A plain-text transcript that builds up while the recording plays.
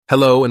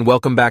Hello and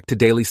welcome back to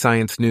Daily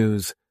Science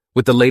News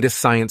with the latest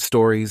science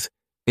stories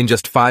in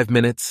just 5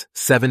 minutes,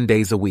 7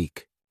 days a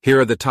week.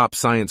 Here are the top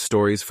science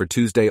stories for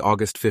Tuesday,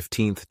 August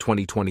 15th,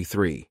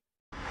 2023.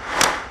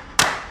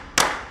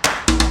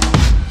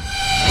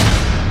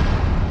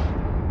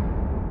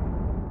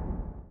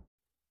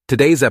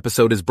 Today's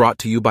episode is brought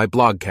to you by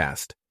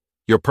Blogcast,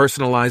 your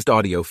personalized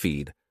audio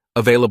feed,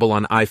 available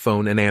on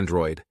iPhone and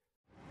Android.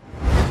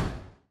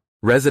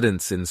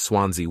 Residents in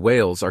Swansea,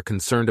 Wales are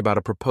concerned about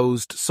a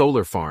proposed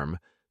solar farm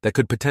that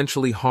could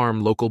potentially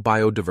harm local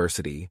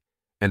biodiversity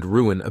and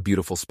ruin a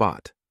beautiful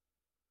spot.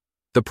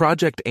 The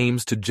project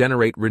aims to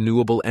generate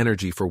renewable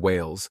energy for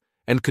Wales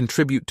and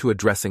contribute to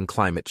addressing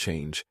climate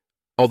change.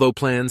 Although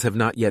plans have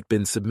not yet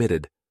been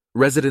submitted,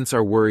 residents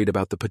are worried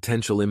about the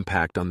potential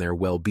impact on their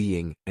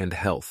well-being and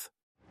health.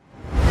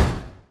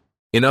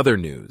 In other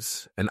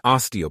news, an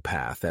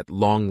osteopath at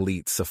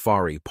Longleat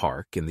Safari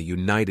Park in the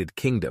United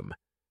Kingdom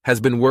has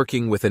been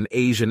working with an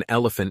Asian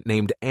elephant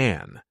named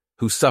Anne,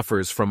 who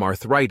suffers from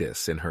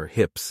arthritis in her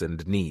hips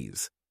and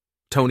knees.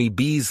 Tony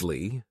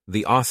Beasley,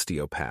 the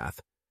osteopath,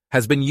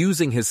 has been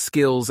using his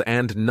skills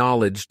and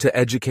knowledge to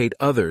educate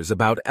others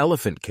about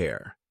elephant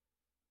care.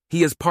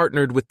 He has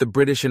partnered with the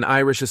British and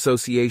Irish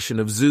Association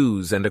of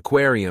Zoos and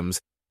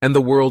Aquariums and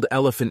the World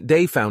Elephant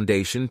Day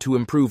Foundation to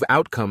improve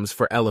outcomes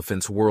for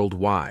elephants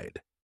worldwide.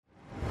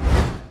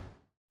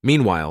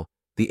 Meanwhile,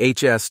 the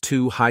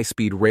HS2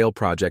 high-speed rail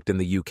project in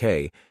the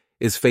UK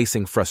is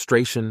facing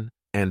frustration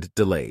and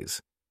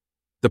delays.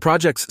 The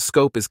project's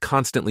scope is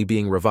constantly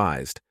being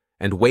revised,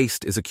 and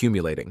waste is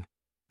accumulating.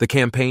 The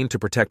Campaign to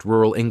Protect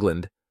Rural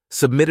England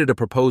submitted a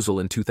proposal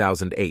in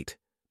 2008,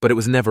 but it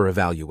was never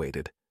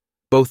evaluated.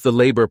 Both the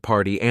Labour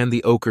Party and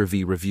the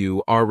Oakervee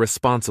Review are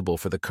responsible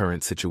for the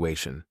current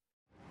situation.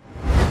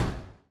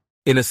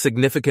 In a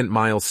significant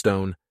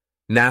milestone,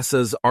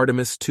 NASA's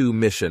Artemis II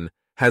mission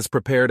has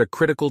prepared a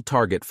critical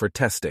target for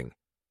testing.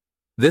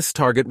 This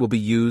target will be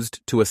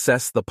used to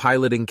assess the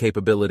piloting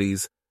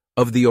capabilities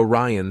of the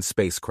Orion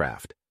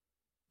spacecraft.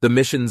 The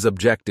mission's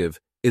objective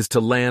is to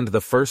land the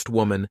first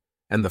woman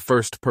and the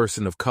first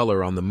person of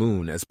color on the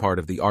moon as part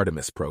of the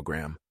Artemis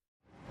program.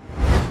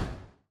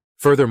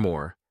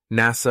 Furthermore,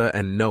 NASA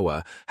and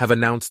NOAA have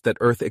announced that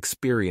Earth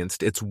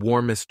experienced its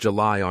warmest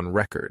July on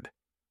record.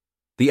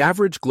 The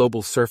average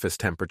global surface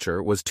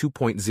temperature was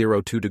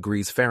 2.02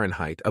 degrees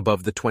Fahrenheit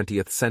above the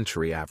 20th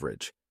century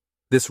average.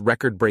 This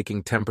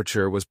record-breaking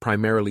temperature was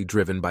primarily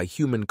driven by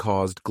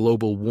human-caused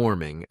global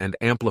warming and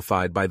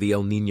amplified by the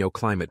El Niño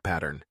climate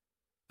pattern.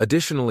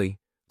 Additionally,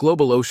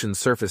 global ocean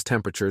surface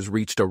temperatures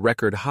reached a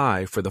record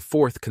high for the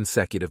 4th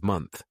consecutive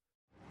month.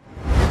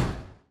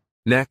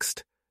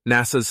 Next,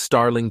 NASA's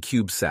Starling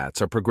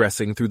CubeSats are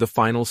progressing through the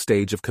final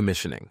stage of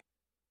commissioning.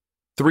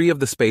 3 of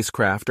the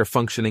spacecraft are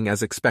functioning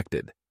as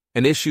expected,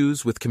 and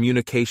issues with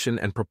communication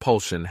and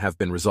propulsion have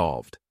been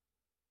resolved.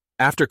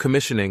 After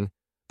commissioning,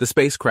 the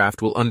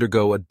spacecraft will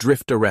undergo a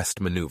drift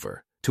arrest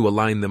maneuver to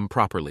align them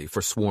properly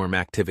for swarm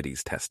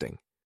activities testing.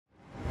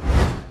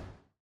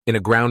 In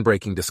a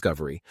groundbreaking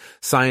discovery,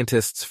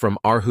 scientists from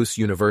Aarhus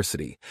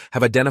University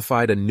have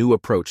identified a new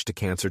approach to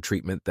cancer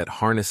treatment that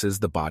harnesses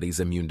the body's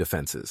immune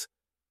defenses.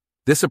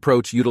 This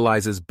approach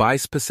utilizes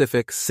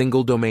bispecific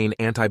single-domain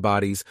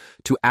antibodies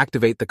to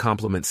activate the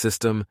complement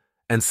system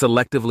and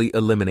selectively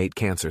eliminate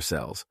cancer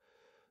cells.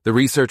 The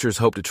researchers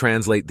hope to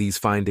translate these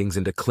findings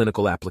into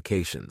clinical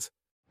applications.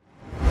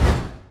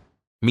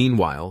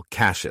 Meanwhile,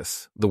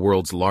 Cassius, the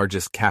world's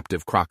largest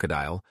captive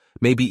crocodile,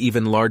 may be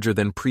even larger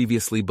than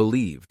previously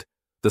believed.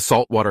 The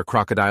saltwater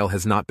crocodile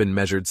has not been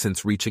measured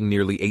since reaching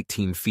nearly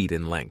 18 feet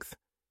in length.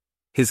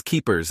 His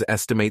keepers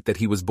estimate that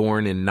he was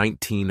born in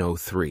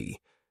 1903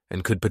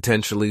 and could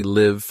potentially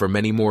live for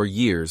many more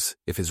years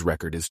if his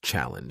record is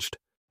challenged.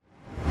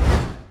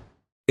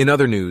 In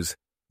other news,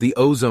 the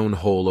ozone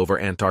hole over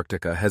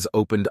Antarctica has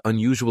opened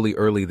unusually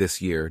early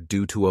this year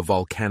due to a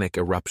volcanic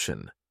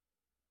eruption.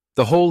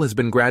 The hole has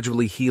been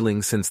gradually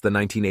healing since the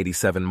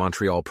 1987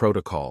 Montreal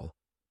Protocol,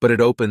 but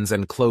it opens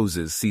and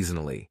closes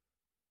seasonally.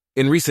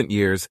 In recent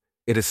years,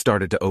 it has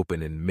started to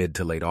open in mid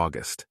to late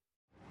August.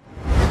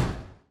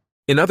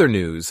 In other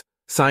news,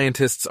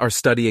 scientists are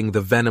studying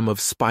the venom of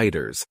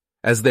spiders,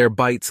 as their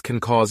bites can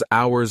cause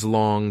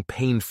hours-long,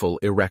 painful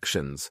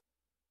erections.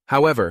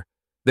 However,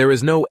 there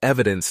is no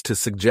evidence to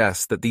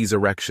suggest that these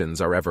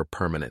erections are ever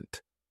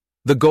permanent.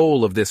 The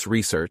goal of this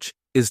research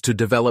is to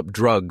develop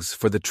drugs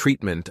for the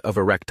treatment of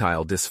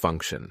erectile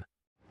dysfunction.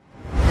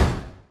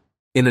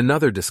 In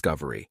another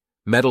discovery,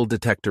 metal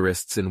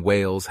detectorists in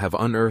Wales have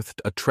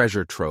unearthed a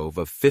treasure trove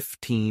of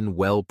 15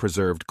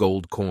 well-preserved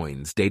gold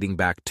coins dating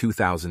back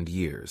 2,000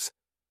 years.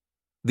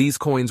 These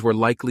coins were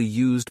likely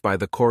used by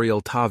the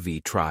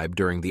Corioltavi tribe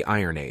during the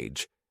Iron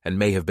Age and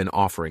may have been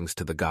offerings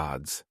to the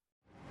gods.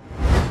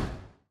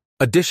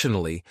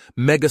 Additionally,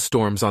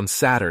 megastorms on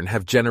Saturn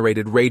have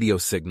generated radio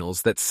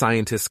signals that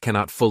scientists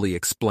cannot fully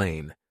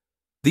explain.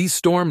 These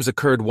storms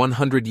occurred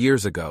 100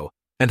 years ago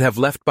and have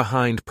left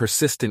behind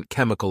persistent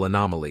chemical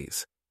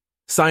anomalies.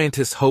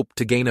 Scientists hope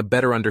to gain a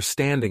better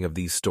understanding of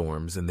these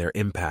storms and their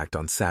impact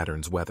on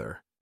Saturn's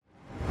weather.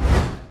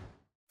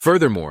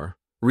 Furthermore,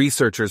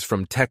 researchers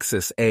from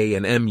Texas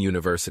A&M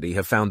University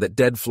have found that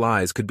dead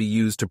flies could be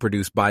used to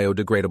produce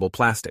biodegradable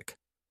plastic.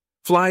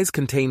 Flies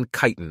contain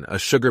chitin, a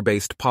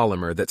sugar-based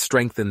polymer that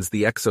strengthens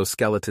the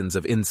exoskeletons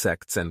of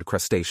insects and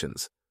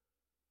crustaceans.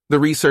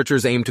 The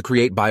researchers aim to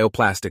create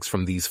bioplastics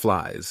from these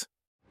flies.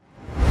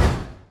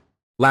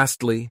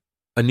 Lastly,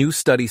 a new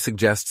study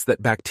suggests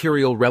that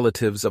bacterial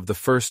relatives of the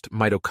first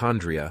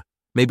mitochondria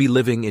may be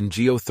living in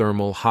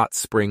geothermal hot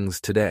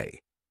springs today.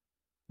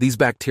 These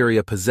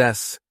bacteria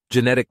possess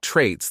genetic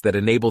traits that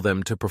enable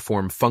them to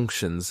perform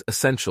functions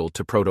essential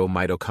to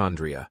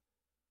proto-mitochondria.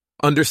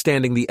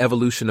 Understanding the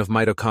evolution of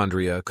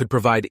mitochondria could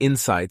provide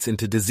insights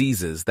into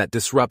diseases that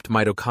disrupt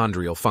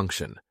mitochondrial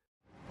function.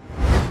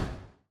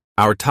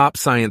 Our top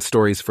science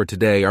stories for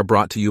today are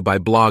brought to you by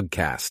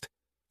Blogcast,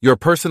 your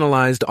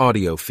personalized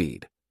audio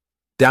feed.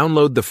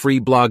 Download the free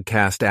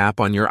Blogcast app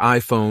on your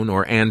iPhone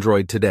or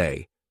Android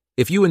today.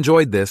 If you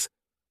enjoyed this,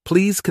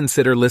 please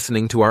consider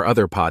listening to our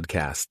other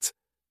podcasts: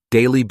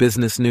 Daily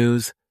Business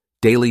News,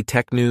 Daily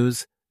Tech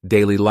News,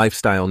 Daily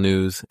Lifestyle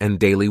News, and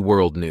Daily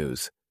World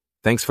News.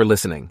 Thanks for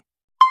listening.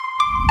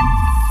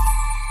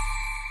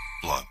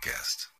 Blogcast.